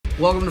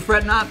Welcome to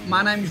Fret Not.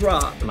 My name's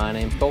Rob. My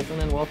name's Colton,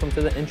 and welcome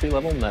to the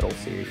entry-level metal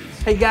series.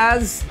 Hey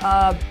guys,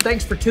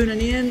 thanks for tuning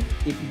in.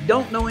 If you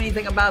don't know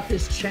anything about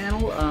this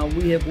channel,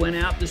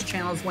 this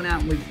channel has went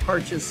out and we've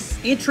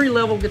purchased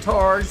entry-level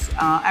guitars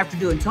after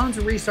doing tons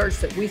of research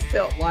that we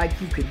felt like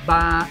you could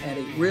buy at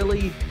a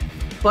really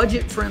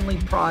budget-friendly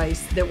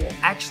price that will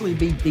actually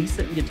be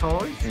decent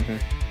guitars.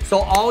 So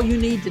all you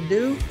need to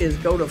do is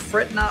go to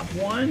Fret Not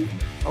 1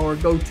 or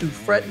go to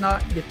Fret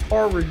Not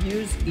Guitar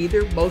Reviews,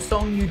 both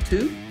on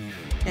YouTube,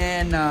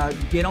 and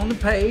get on the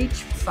page,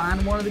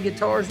 find one of the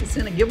guitars that's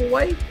in a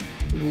giveaway,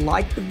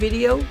 like the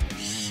video,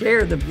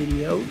 share the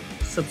video,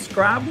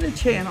 subscribe to the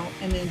channel,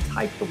 and then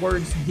type the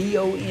words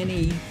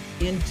DONE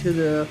into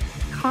the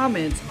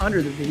comments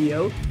under the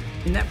video,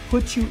 and that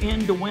puts you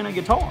in to win a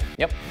guitar.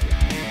 Yep.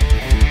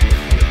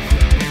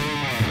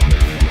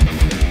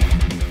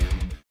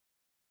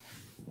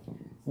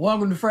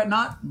 Welcome to Fret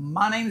Not.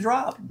 My name's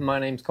Rob. My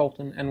name's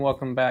Colton, and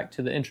welcome back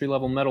to the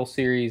entry-level metal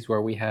series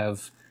where we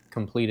have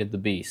completed the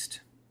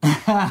beast.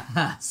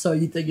 So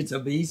you think it's a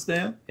beast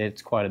now?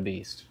 It's quite a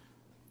beast.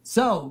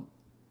 So,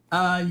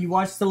 you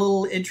watched the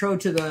little intro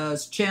to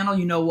the channel.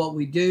 You know what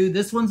we do.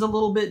 This one's a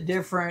little bit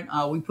different.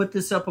 We put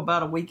this up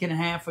about a week and a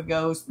half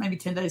ago, maybe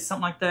 10 days,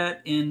 something like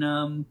that.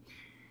 And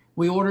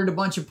we ordered a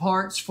bunch of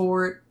parts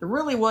for it. There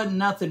really wasn't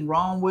nothing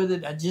wrong with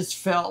it. I just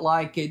felt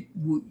like it,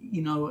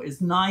 you know,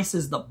 as nice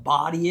as the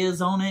body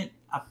is on it,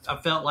 I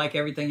felt like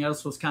everything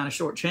else was kind of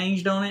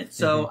shortchanged on it.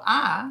 So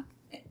I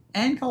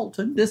and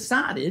Colton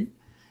decided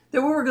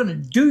that we were going to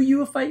do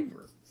you a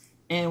favor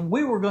and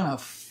we were going to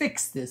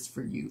fix this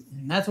for you.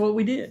 And that's what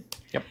we did.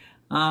 Yep.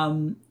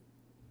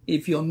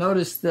 If you'll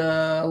notice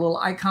the little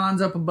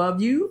icons up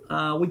above you,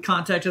 we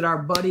contacted our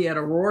buddy at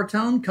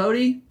Auroratone,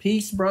 Cody.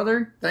 Peace,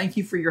 brother. Thank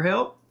you for your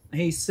help.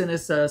 He sent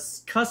us a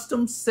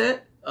custom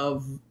set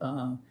of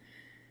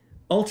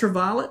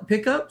ultraviolet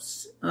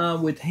pickups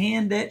with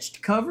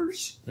hand-etched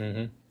covers.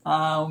 We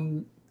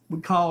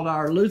called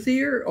our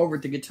luthier over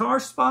at the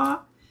Guitar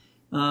Spa.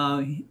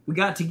 We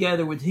got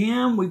together with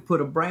him. We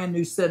put a brand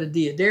new set of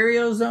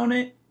Diodarios on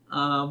it.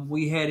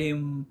 We had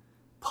him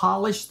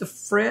polish the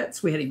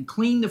frets. We had him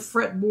clean the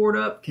fretboard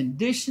up,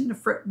 condition the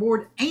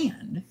fretboard,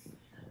 and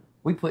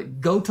we put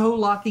Gotoh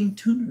locking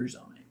tuners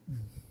on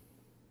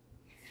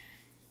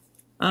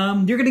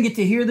it. You're going to get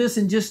to hear this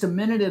in just a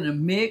minute in a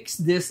mix.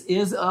 This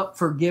is up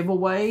for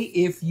giveaway.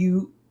 If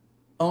you,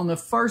 on the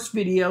first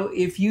video,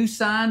 if you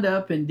signed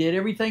up and did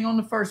everything on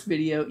the first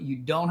video, you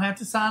don't have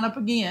to sign up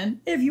again.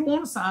 If you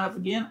want to sign up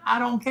again, I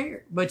don't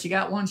care. But you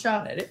got one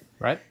shot at it.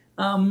 Right.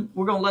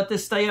 We're going to let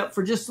this stay up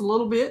for just a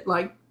little bit,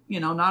 like, you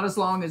know, not as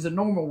long as a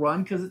normal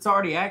run because it's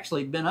already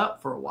actually been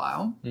up for a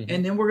while.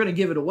 And then we're going to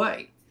give it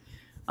away.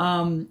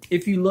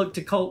 If you look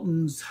to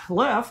Colton's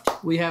left,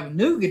 we have a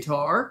new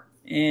guitar.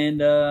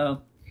 And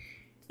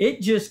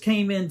it just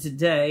came in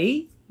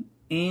today.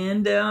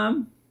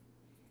 And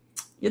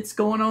it's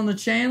going on the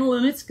channel,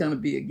 and it's going to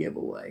be a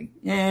giveaway.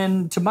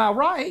 And to my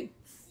right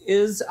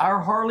is our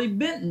Harley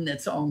Benton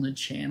that's on the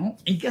channel.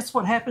 And guess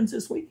what happens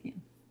this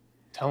weekend?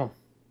 Tell them.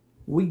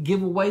 We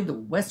give away the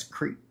West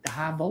Creek, the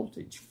high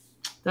voltage.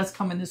 That's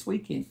coming this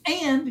weekend.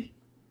 And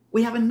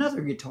we have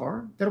another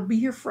guitar that'll be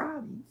here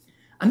Friday.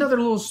 Another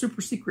little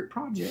super secret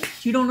project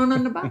you don't know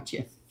nothing about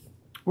yet.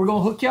 We're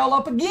going to hook y'all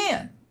up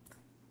again.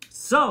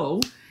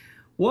 So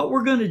what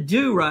we're going to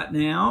do right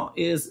now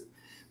is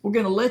we're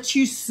going to let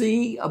you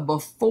see a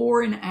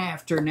before and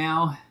after.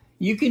 Now,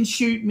 you can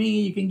shoot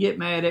me, you can get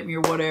mad at me or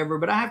whatever,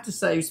 but I have to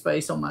save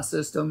space on my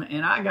system,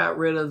 and I got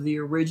rid of the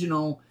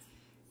original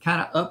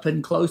kind of up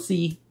and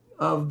closey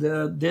of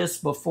this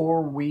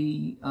before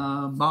we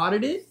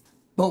modded it.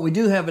 But we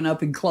do have an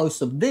up and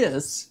close of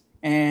this,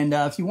 and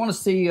if you want to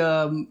see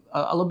a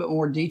little bit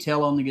more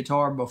detail on the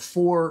guitar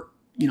before,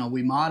 you know,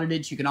 we modded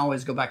it, you can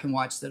always go back and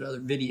watch that other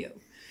video.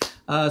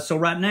 So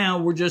right now,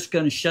 we're just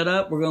going to shut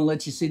up. We're going to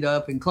let you see the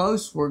up and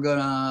close. We're going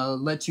to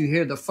let you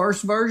hear the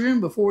first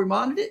version before we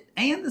modded it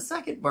and the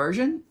second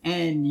version.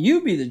 And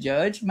you be the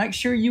judge. Make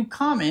sure you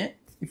comment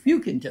if you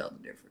can tell the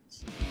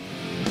difference.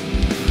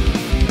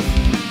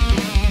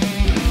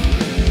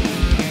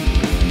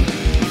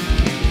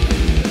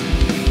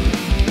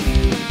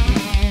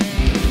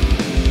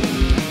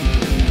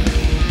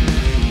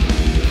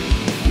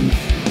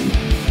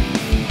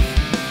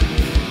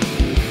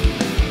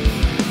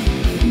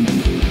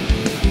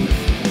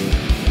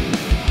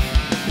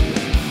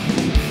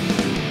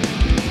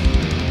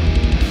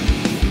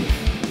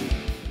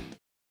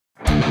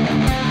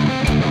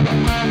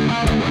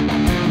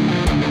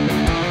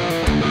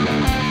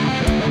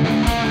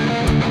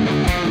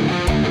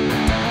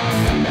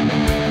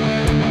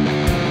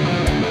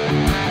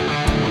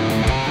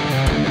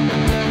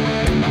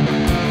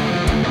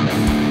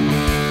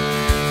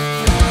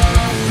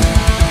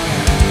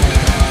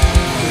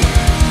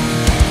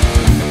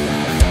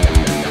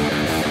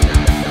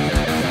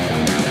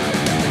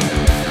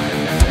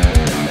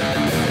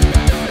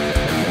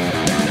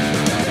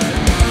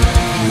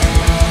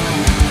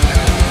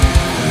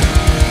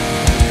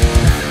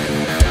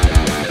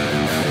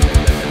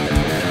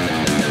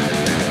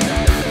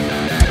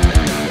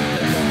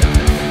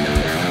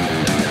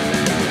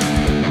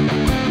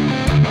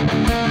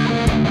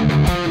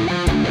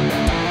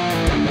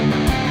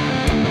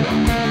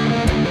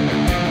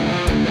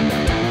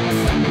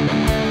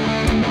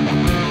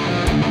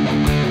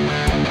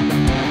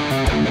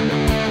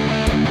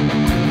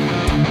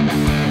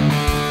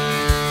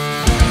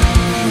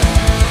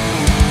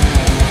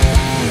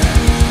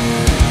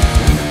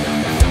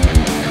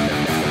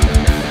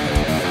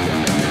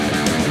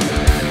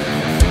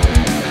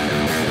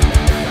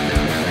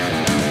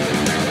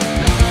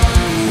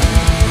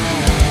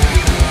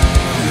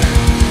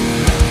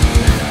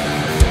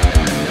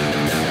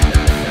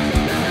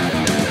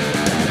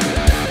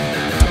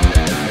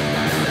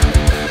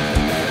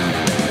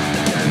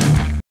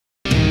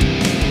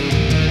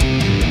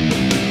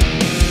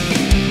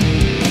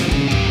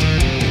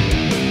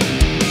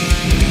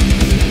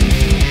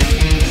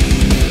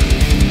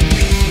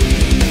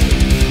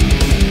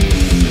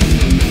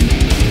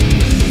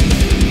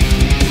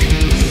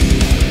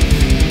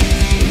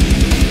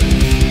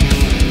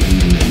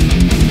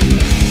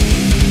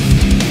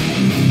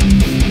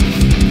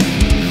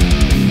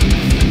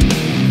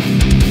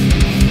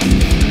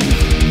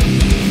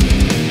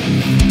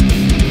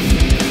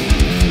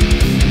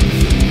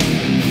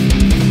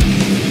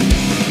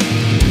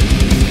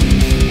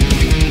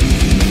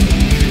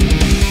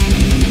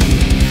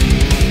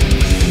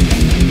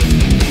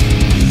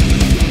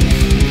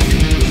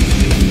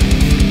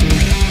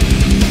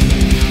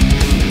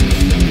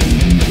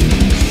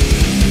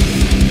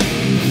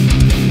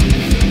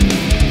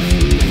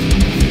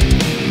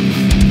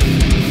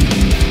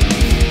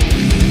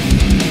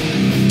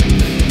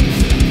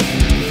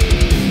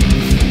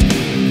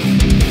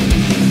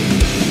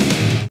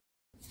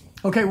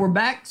 Okay, we're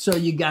back. So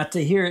you got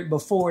to hear it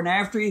before and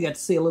after. You got to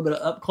see a little bit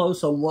of up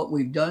close on what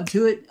we've done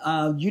to it.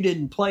 You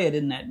didn't play it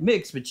in that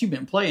mix, but you've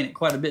been playing it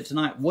quite a bit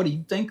tonight. What do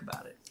you think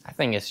about it? I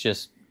think it's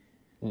just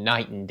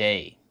night and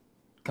day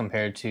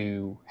compared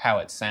to how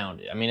it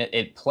sounded. I mean,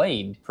 it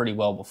played pretty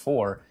well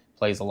before.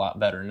 Plays a lot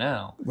better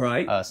now.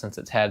 Right. Since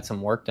it's had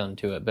some work done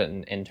to it. But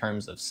in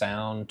terms of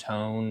sound,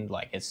 tone,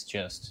 like it's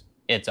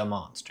a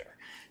monster.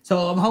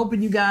 So I'm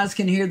hoping you guys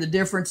can hear the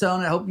difference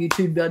on it. I hope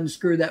YouTube doesn't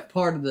screw that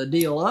part of the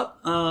deal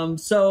up.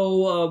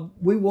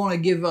 We want to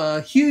give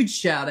a huge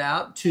shout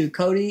out to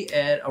Cody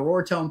at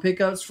Auroratone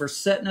Pickups for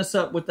setting us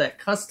up with that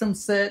custom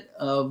set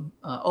of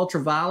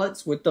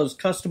ultraviolets with those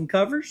custom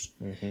covers.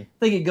 Mm-hmm. I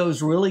think it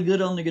goes really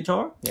good on the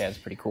guitar. Yeah, it's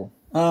pretty cool.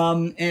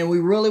 And we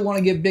really want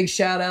to give a big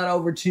shout out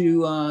over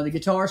to the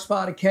guitar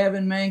spot of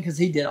Kevin, man, because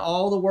he did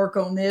all the work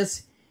on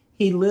this.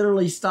 He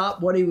literally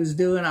stopped what he was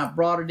doing. I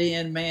brought it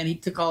in, man. He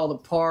took all the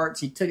parts.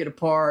 He took it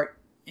apart,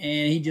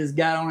 and he just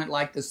got on it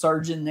like the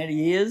surgeon that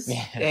he is.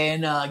 Yeah.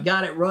 And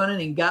got it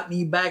running and got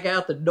me back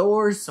out the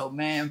doors. So,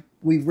 man,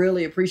 we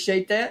really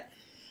appreciate that.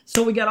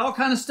 So we got all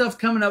kind of stuff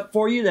coming up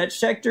for you. That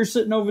Schecter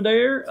sitting over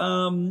there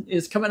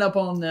is coming up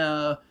on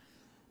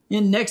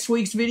in next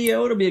week's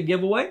video. It'll be a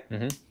giveaway.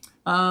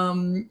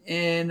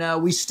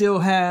 Mm-hmm. We still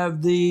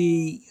have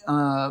the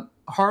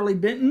Harley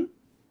Benton.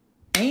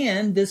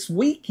 And this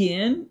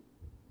weekend,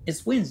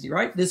 it's Wednesday,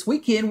 right? This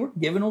weekend, we're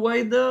giving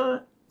away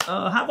the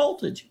high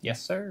voltage. Yes,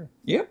 sir.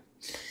 Yep.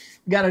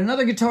 We got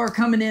another guitar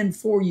coming in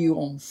for you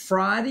on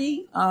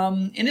Friday.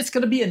 And it's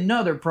going to be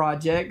another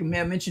project. I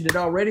mean, I mentioned it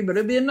already, but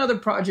it'll be another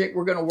project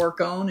we're going to work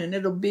on. And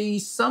it'll be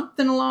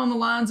something along the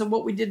lines of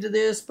what we did to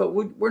this. But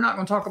we're not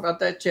going to talk about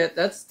that yet.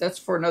 That's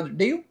for another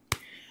deal.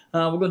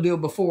 We're going to do a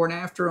before and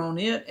after on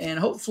it. And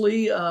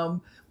hopefully,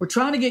 we're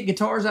trying to get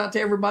guitars out to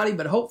everybody.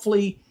 But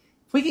hopefully,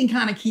 if we can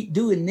kind of keep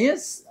doing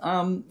this,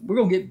 we're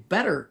going to get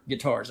better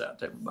guitars out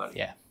to everybody.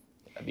 Yeah,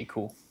 that'd be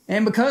cool.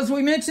 And because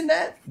we mentioned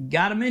that,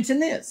 got to mention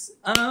this.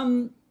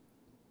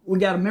 We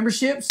got a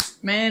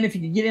memberships. Man, if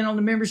you can get in on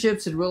the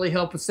memberships, it'd really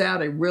help us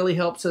out. It really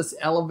helps us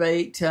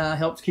elevate,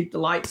 helps keep the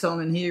lights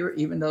on in here,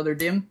 even though they're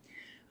dim.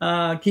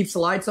 Keeps the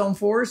lights on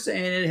for us,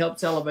 and it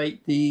helps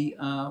elevate the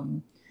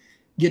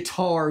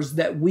guitars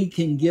that we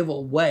can give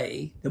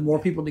away. The more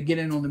people that get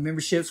in on the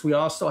memberships. We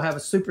also have a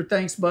super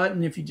thanks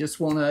button if you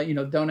just want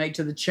to donate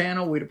to the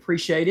channel. We'd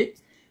appreciate it.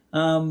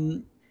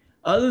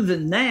 Other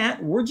than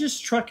that, we're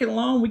just trucking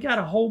along. We got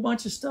a whole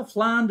bunch of stuff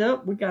lined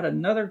up. We got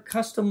another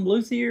custom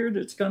luthier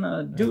that's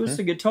gonna do us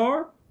a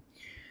guitar.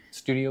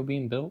 Studio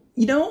being built.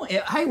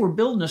 Hey, we're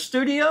building a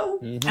studio.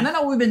 And I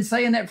know we've been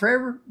saying that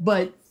forever,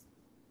 but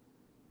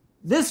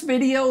this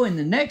video and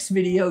the next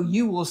video,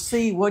 you will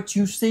see what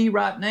you see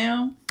right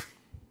now.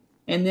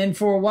 And then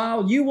for a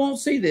while, you won't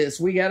see this.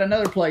 We got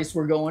another place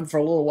we're going for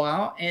a little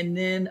while. And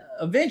then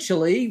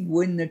eventually,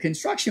 when the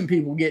construction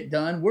people get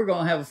done, we're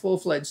going to have a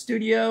full-fledged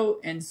studio.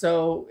 And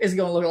so it's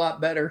going to look a lot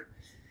better.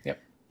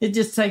 Yep. It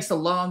just takes a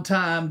long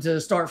time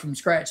to start from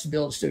scratch to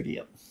build a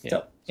studio. Yep.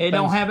 So it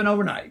don't happen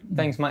overnight.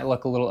 Things might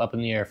look a little up in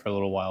the air for a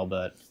little while,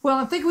 but... Well,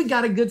 I think we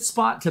got a good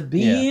spot to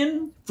be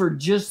in for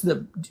just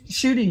the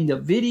shooting the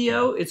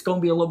video. It's going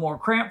to be a little more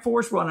cramped for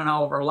us running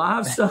all of our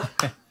live stuff.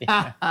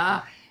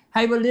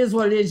 Hey, but it is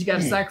what it is. You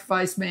got to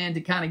sacrifice, man, to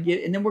kind of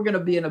get... And then we're going to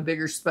be in a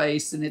bigger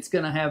space, and it's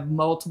going to have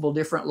multiple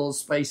different little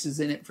spaces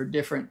in it for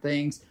different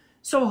things.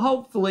 So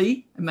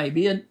hopefully, it may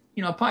be a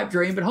pipe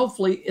dream, but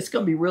hopefully it's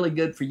going to be really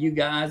good for you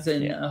guys,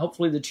 and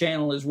hopefully the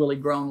channel has really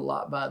grown a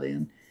lot by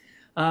then.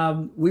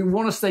 We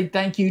want to say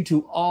thank you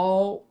to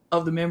all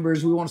of the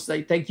members. We want to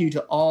say thank you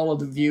to all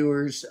of the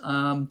viewers.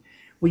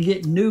 We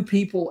get new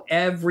people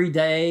every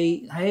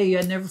day. Hey,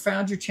 I never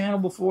found your channel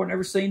before,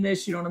 never seen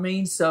this, you know what I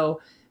mean?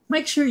 So...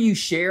 make sure you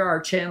share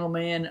our channel,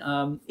 man.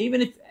 Even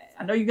if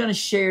I know you're going to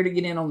share to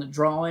get in on the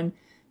drawing,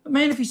 but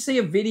man, if you see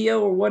a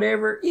video or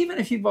whatever, even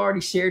if you've already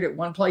shared it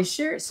one place,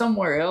 share it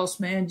somewhere else,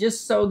 man,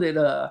 just so that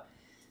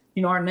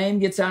our name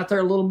gets out there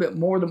a little bit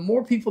more. The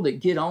more people that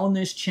get on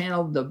this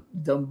channel, the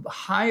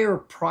higher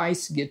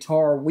price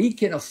guitar we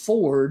can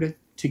afford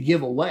to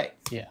give away.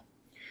 Yeah.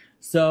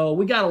 So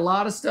we got a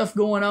lot of stuff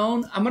going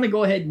on. I'm going to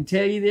go ahead and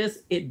tell you this.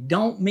 It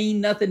don't mean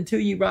nothing to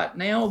you right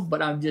now,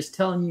 but I'm just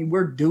telling you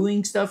we're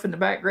doing stuff in the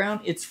background.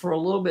 It's for a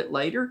little bit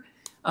later.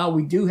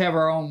 We do have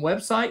our own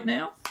website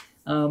now.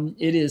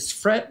 It is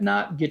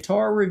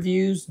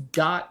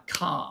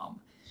fretnotguitarreviews.com.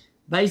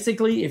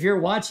 Basically, if you're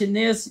watching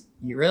this,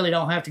 you really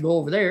don't have to go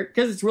over there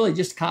because it's really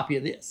just a copy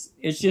of this.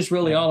 It's just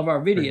really all of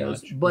our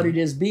videos, but it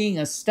is being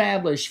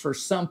established for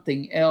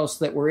something else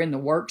that we're in the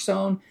works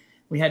on.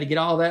 We had to get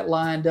all that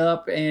lined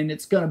up, and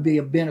it's going to be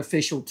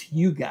beneficial to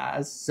you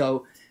guys.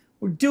 So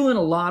we're doing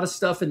a lot of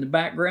stuff in the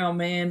background,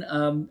 man.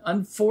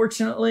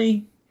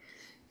 Unfortunately,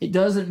 it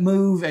doesn't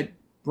move at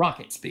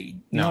rocket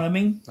speed. You know what I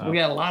mean? We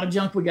got a lot of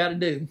junk we got to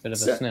do. Bit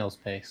of a snail's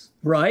pace.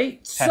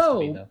 Right? Has to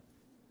be, though.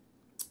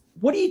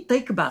 What do you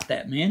think about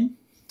that, man?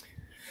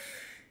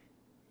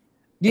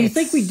 Do you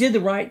think we did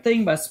the right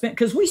thing by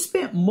because we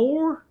spent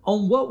more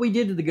on what we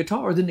did to the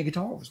guitar than the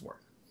guitar was worth?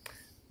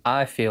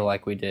 I feel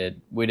like we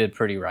did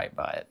pretty right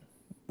by it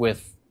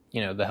with,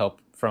 the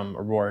help from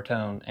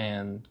Auroratone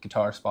and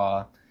Guitar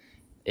Spa,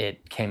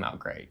 it came out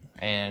great,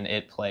 and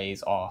it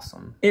plays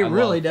awesome. It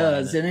really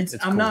does, and it's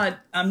I'm cool.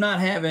 I'm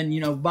not having,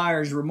 you know,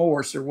 buyer's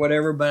remorse or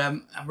whatever, but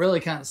I'm really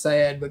kind of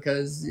sad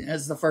because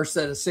it's the first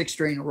set of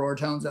 6-string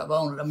Auroratones I've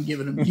owned. I'm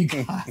giving them to you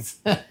guys.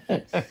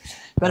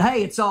 But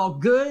hey, it's all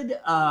good.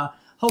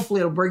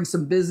 Hopefully it'll bring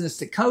some business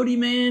to Cody,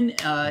 man.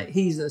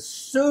 He's a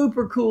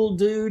super cool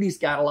dude. He's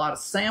got a lot of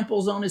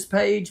samples on his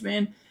page,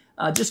 man.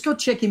 Just go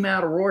check him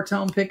out,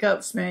 Auroratone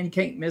Pickups, man. You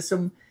can't miss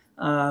him.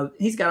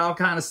 He's got all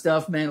kind of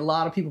stuff, man. A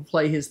lot of people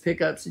play his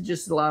pickups. It's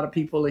just a lot of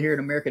people here in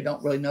America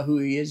don't really know who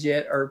he is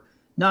yet, or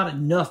not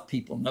enough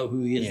people know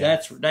who he is. Yeah.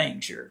 That's for dang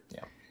sure.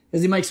 Yeah.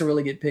 Because he makes a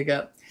really good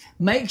pickup.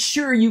 Make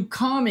sure you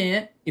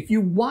comment if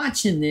you're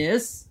watching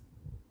this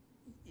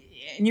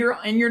and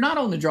you're not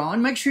on the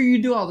drawing. Make sure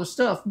you do all the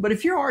stuff. But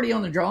if you're already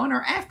on the drawing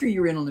or after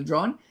you're in on the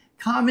drawing,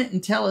 comment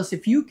and tell us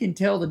if you can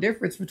tell the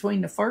difference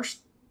between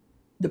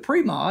the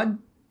pre-mod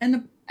and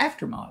the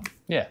after mod.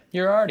 Yeah,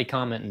 you're already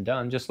commenting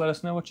done. Just let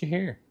us know what you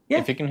hear. Yeah.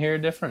 If you can hear a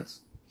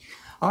difference.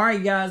 All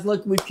right, guys.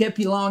 Look, we've kept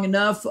you long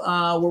enough.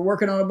 We're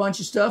working on a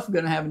bunch of stuff. We're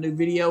going to have a new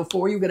video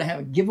for you. We're going to have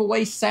a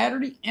giveaway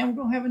Saturday, and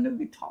we're going to have a new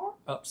guitar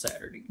up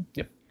Saturday.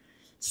 Yep.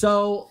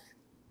 So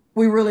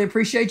we really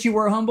appreciate you.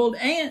 We're humbled.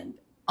 And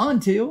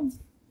until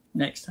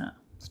next time.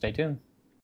 Stay tuned.